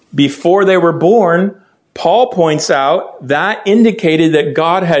phrase, before they were born, Paul points out that indicated that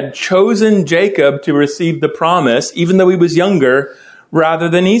God had chosen Jacob to receive the promise, even though he was younger, rather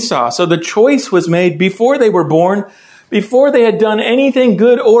than Esau. So the choice was made before they were born, before they had done anything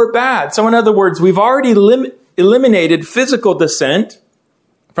good or bad. So in other words, we've already eliminated physical descent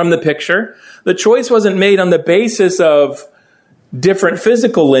from the picture. The choice wasn't made on the basis of different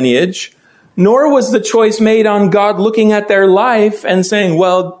physical lineage, Nor was the choice made on God looking at their life and saying,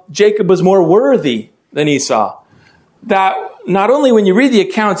 well, Jacob was more worthy than Esau. That not only when you read the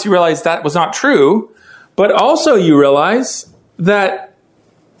accounts, you realize that was not true, but also you realize that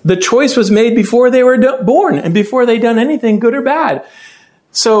the choice was made before they were born and before they'd done anything good or bad.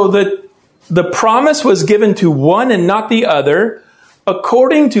 So the promise was given to one and not the other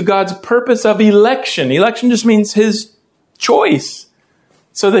according to God's purpose of election. Election just means his choice,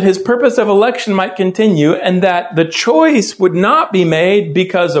 so that his purpose of election might continue, and that the choice would not be made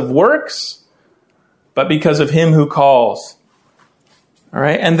because of works, but because of him who calls. All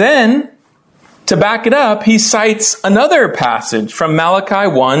right. And then to back it up, he cites another passage from Malachi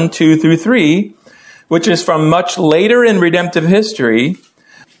 1, 2 through 3, which is from much later in redemptive history,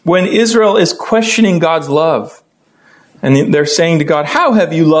 when Israel is questioning God's love. And they're saying to God, how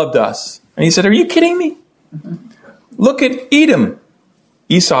have you loved us? And he said, are you kidding me? Look at Edom,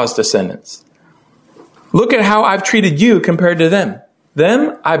 Esau's descendants. Look at how I've treated you compared to them.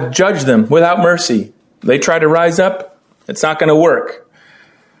 Them, I've judged them without mercy. They try to rise up, it's not going to work.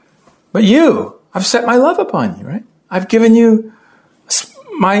 But you, I've set my love upon you, right? I've given you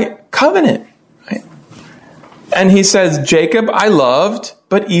my covenant, right? And he says, Jacob I loved,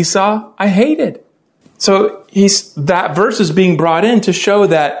 but Esau I hated. So that verse is being brought in to show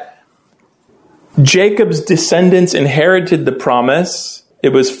that Jacob's descendants inherited the promise. It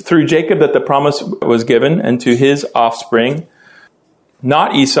was through Jacob that the promise was given, and to his offspring,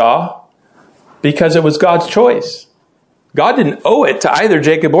 not Esau, because it was God's choice. God didn't owe it to either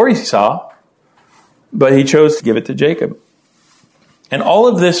Jacob or Esau, but he chose to give it to Jacob. And all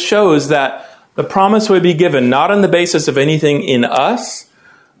of this shows that the promise would be given not on the basis of anything in us,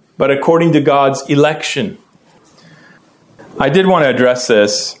 but according to God's election. I did want to address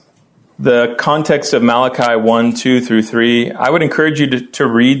this. The context of Malachi 1, 2 through 3. I would encourage you to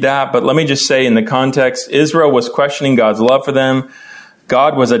read that, but let me just say in the context, Israel was questioning God's love for them.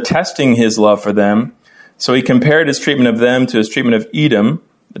 God was attesting his love for them. So he compared his treatment of them to his treatment of Edom,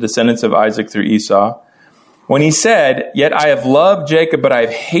 the descendants of Isaac through Esau. When he said, yet I have loved Jacob, but I have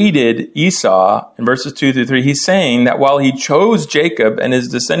hated Esau, in verses 2 through 3, he's saying that while he chose Jacob and his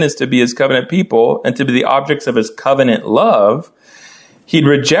descendants to be his covenant people and to be the objects of his covenant love, he'd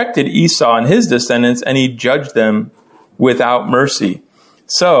rejected Esau and his descendants, and he judged them without mercy.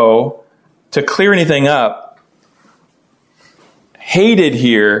 So, to clear anything up, hated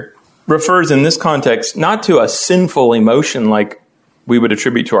here refers in this context not to a sinful emotion like we would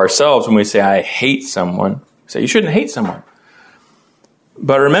attribute to ourselves when we say, I hate someone. We say, you shouldn't hate someone.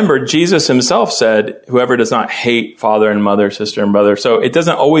 But remember, Jesus himself said, whoever does not hate father and mother, sister and brother. So it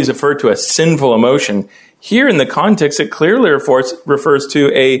doesn't always refer to a sinful emotion. Here in the context, it clearly refers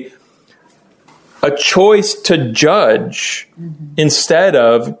to a choice to judge instead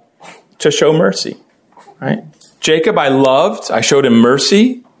of to show mercy. Right? Jacob I loved, I showed him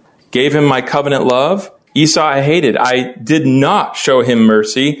mercy, gave him my covenant love. Esau I hated. I did not show him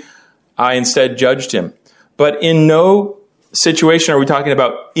mercy. I instead judged him. But in no situation are we talking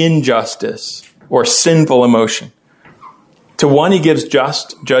about injustice or sinful emotion. To one, he gives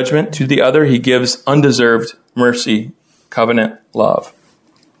just judgment. To the other, he gives undeserved mercy, covenant love.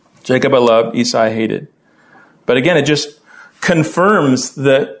 Jacob I loved, Esau I hated. But again, it just confirms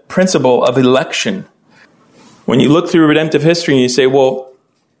the principle of election. When you look through redemptive history and you say, well,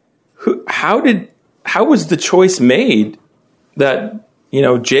 how was the choice made that,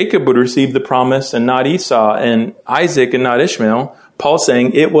 Jacob would receive the promise and not Esau, and Isaac and not Ishmael? Paul's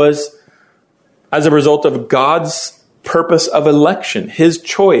saying it was as a result of God's purpose of election, his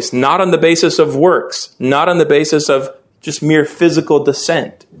choice, not on the basis of works, not on the basis of just mere physical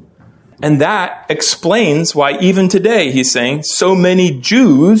descent. And that explains why even today, he's saying, so many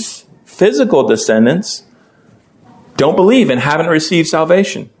Jews, physical descendants, don't believe and haven't received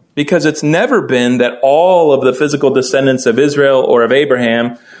salvation. Because it's never been that all of the physical descendants of Israel or of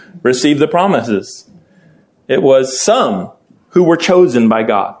Abraham received the promises. It was some who were chosen by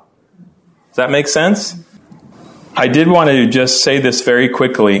God. Does that make sense? I did want to just say this very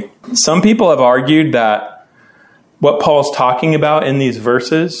quickly. Some people have argued that what Paul's talking about in these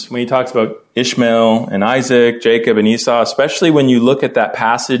verses, when he talks about Ishmael and Isaac, Jacob and Esau, especially when you look at that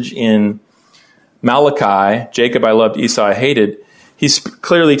passage in Malachi, Jacob I loved, Esau I hated, he's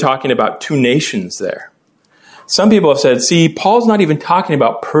clearly talking about two nations there. Some people have said, see, Paul's not even talking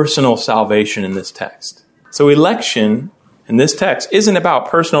about personal salvation in this text. So election in this text isn't about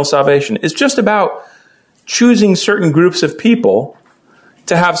personal salvation. It's just about choosing certain groups of people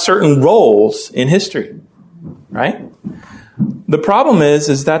to have certain roles in history, right? The problem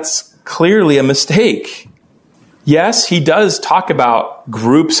is that's clearly a mistake. Yes, he does talk about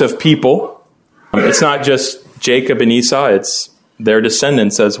groups of people It's not just Jacob and Esau, it's their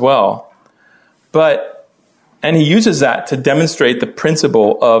descendants as well. And he uses that to demonstrate the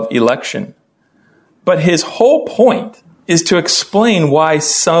principle of election. But his whole point is to explain why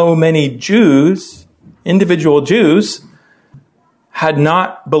so many Jews, individual Jews, had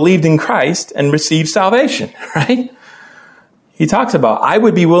not believed in Christ and received salvation, right? He talks about, I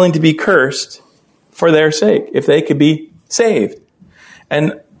would be willing to be cursed for their sake if they could be saved.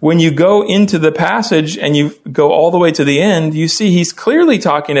 And when you go into the passage and you go all the way to the end, you see he's clearly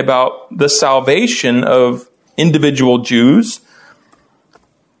talking about the salvation of individual Jews.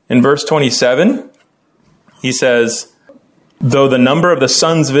 In verse 27, he says, though the number of the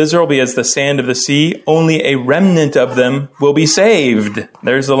sons of Israel be as the sand of the sea, only a remnant of them will be saved.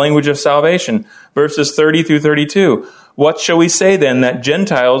 There's the language of salvation. Verses 30 through 32. What shall we say then? That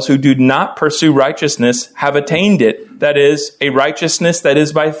Gentiles who do not pursue righteousness have attained it. That is, a righteousness that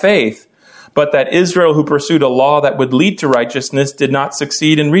is by faith. But that Israel who pursued a law that would lead to righteousness did not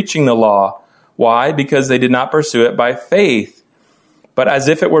succeed in reaching the law. Why? Because they did not pursue it by faith, but as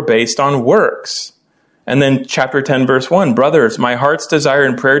if it were based on works. And then chapter 10, verse 1, brothers, my heart's desire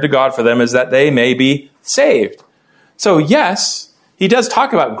and prayer to God for them is that they may be saved. So yes, he does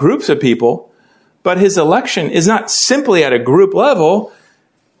talk about groups of people, but his election is not simply at a group level.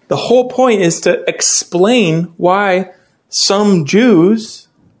 The whole point is to explain why some Jews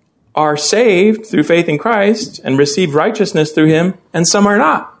are saved through faith in Christ and receive righteousness through him, and some are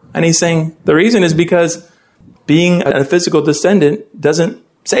not. And he's saying the reason is because being a physical descendant doesn't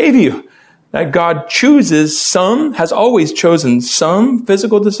save you. That God chooses some, has always chosen some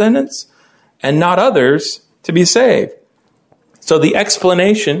physical descendants and not others to be saved. So the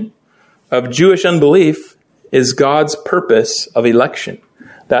explanation of Jewish unbelief is God's purpose of election.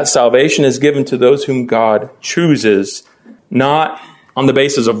 That salvation is given to those whom God chooses, not on the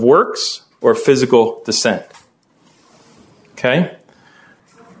basis of works or physical descent. Okay?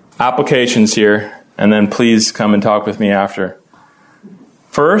 Applications here, and then please come and talk with me after.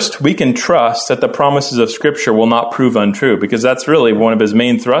 First, we can trust that the promises of Scripture will not prove untrue, because that's really one of his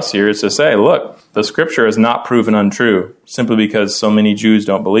main thrusts here, is to say, look, the Scripture is not proven untrue, simply because so many Jews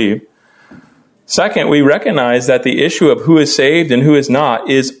don't believe. Second, we recognize that the issue of who is saved and who is not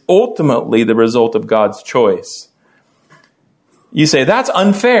is ultimately the result of God's choice. You say, that's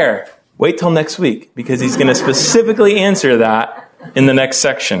unfair. Wait till next week, because he's going to specifically answer that in the next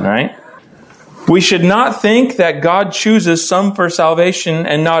section, right? We should not think that God chooses some for salvation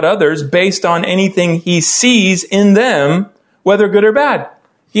and not others based on anything he sees in them, whether good or bad.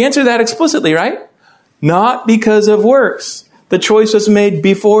 He answered that explicitly, right? Not because of works. The choice was made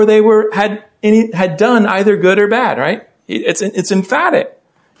before they had done either good or bad, right? It's emphatic.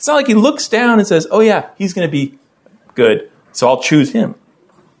 It's not like he looks down and says, oh yeah, he's going to be good, so I'll choose him.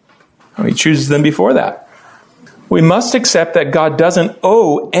 No, he chooses them before that. We must accept that God doesn't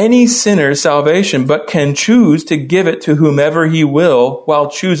owe any sinner salvation, but can choose to give it to whomever he will, while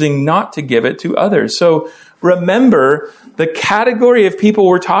choosing not to give it to others. So remember, the category of people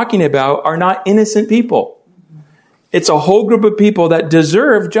we're talking about are not innocent people. It's a whole group of people that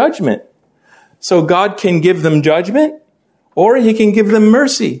deserve judgment. So God can give them judgment, or he can give them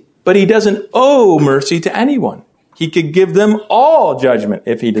mercy. But he doesn't owe mercy to anyone. He could give them all judgment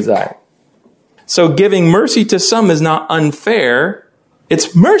if he desired. So giving mercy to some is not unfair.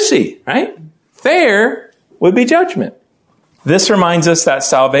 It's mercy, right? Fair would be judgment. This reminds us that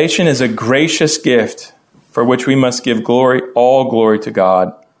salvation is a gracious gift for which we must give glory, all glory to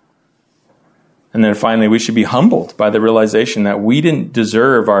God. And then finally, we should be humbled by the realization that we didn't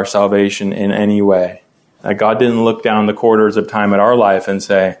deserve our salvation in any way. That God didn't look down the corridors of time at our life and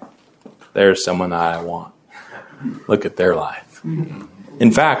say, there's someone that I want. Look at their life.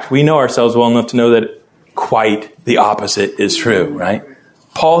 In fact, we know ourselves well enough to know that quite the opposite is true, right?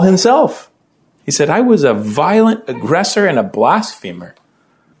 Paul himself, he said, I was a violent aggressor and a blasphemer.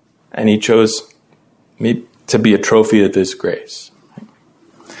 And he chose me to be a trophy of his grace.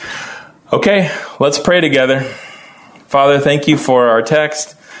 Okay, let's pray together. Father, thank you for our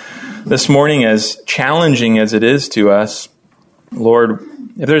text this morning, as challenging as it is to us. Lord,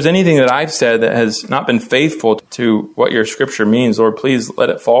 if there's anything that I've said that has not been faithful to what your Scripture means, Lord, please let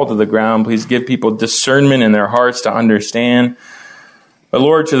it fall to the ground. Please give people discernment in their hearts to understand. But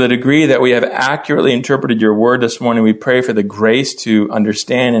Lord, to the degree that we have accurately interpreted your word this morning, we pray for the grace to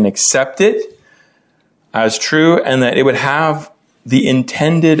understand and accept it as true, and that it would have the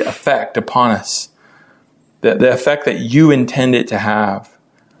intended effect upon us, the effect that you intend it to have.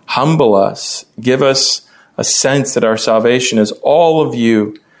 Humble us. Give us a sense that our salvation is all of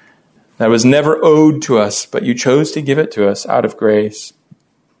you, that was never owed to us, but you chose to give it to us out of grace.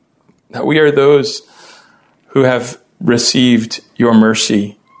 that we are those who have received your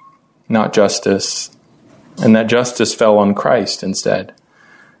mercy, not justice, and that justice fell on Christ instead.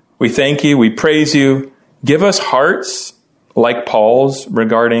 We thank you. We praise you. Give us hearts like Paul's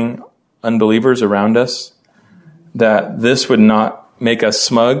regarding unbelievers around us, that this would not make us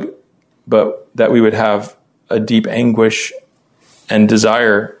smug, but that we would have a deep anguish and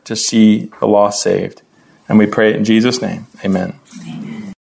desire to see the lost saved. And we pray it in Jesus' name. Amen. Amen.